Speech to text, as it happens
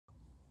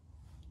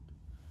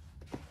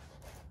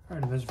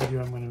Alright, in this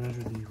video I'm going to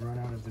measure the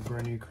runout of the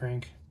brand new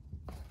crank.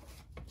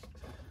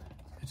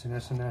 It's an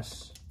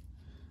SNS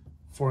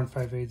 4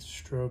 5/8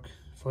 stroke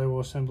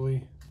flywheel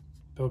assembly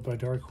built by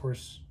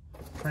Darkhorse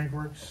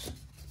Crankworks.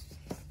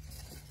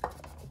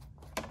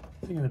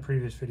 I think in the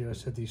previous video I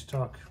said the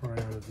stock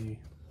runout of the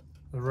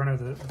runout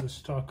of the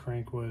stock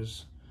crank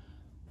was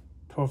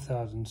 12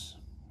 thousandths.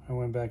 I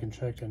went back and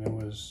checked and it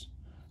was,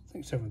 I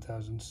think, 7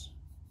 thousandths.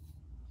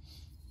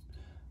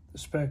 The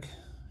spec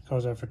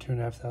calls out for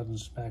 2.5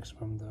 thousandths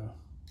maximum though.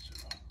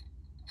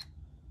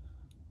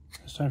 So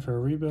it's time for a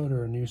rebuild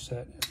or a new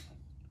set.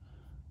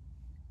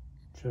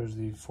 It shows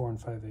the 4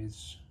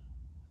 5/8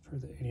 for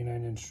the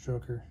 89-inch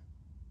stroker.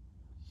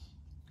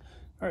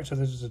 Alright, so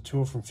this is a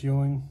tool from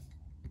Feuling.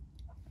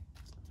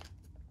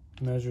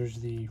 Measures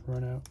the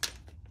runout.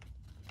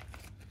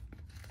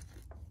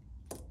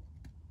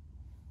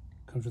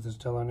 Comes with this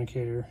dial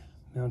indicator,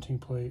 mounting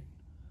plate,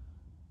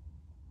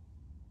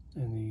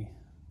 and the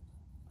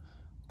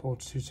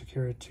bolts to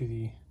secure it to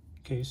the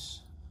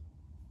case.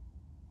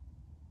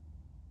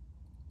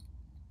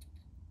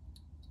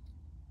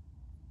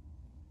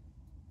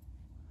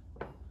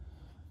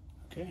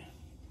 Okay,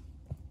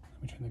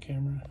 let me turn the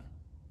camera.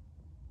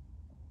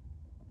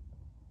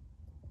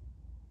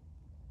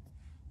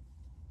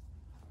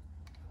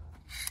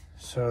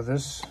 So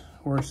this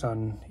works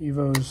on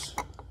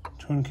Evos,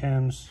 twin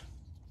cams,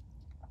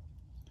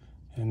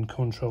 and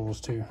cone shovels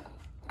too.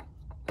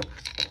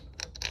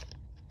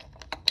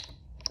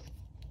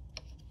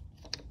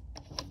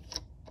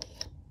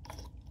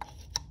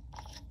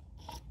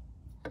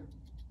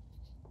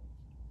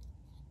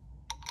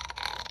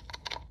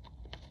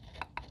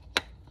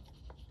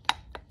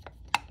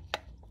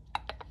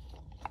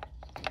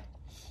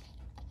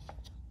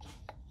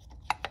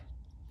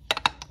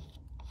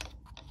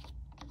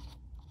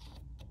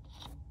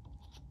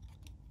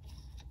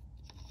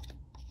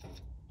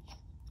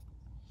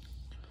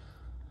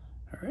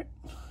 All right,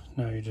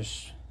 now you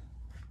just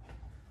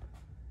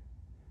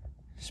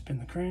spin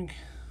the crank.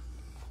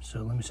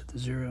 So let me set the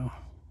 0.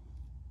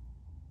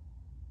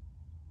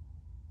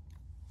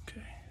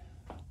 Okay.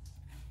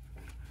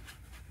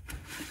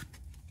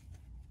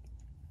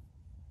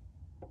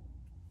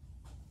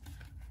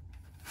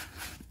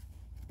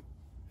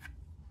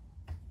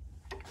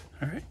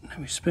 All right, now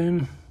we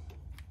spin.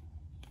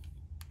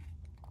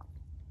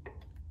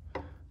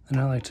 Then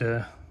I like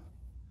to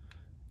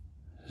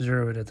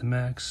zero it at the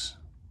max.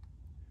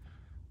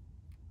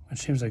 It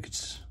seems like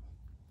its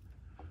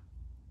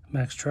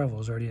max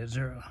travel is already at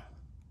 0.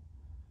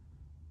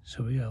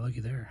 So we got lucky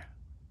there.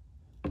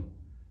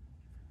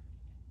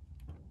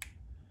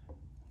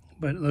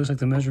 But it looks like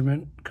the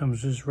measurement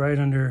comes just right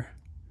under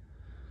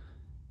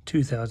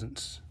 2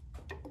 thousandths.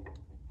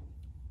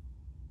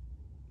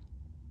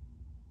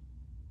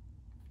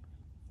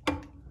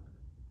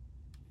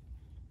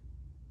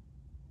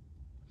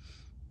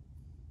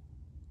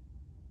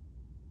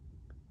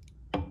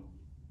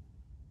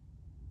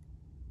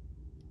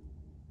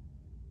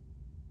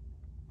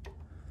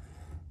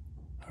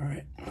 All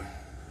right.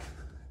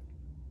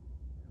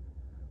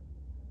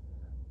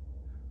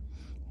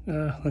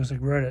 Looks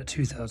like right at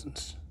 2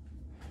 thousandths.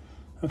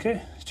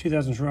 Okay, 2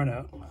 thousandths run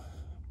out.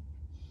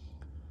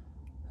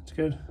 That's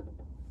good.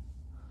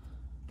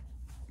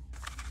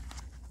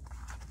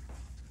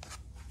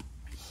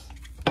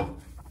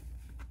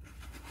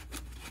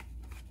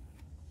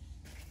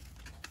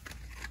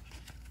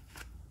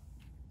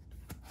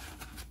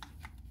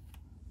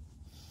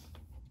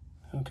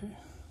 Okay,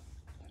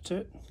 that's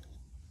it.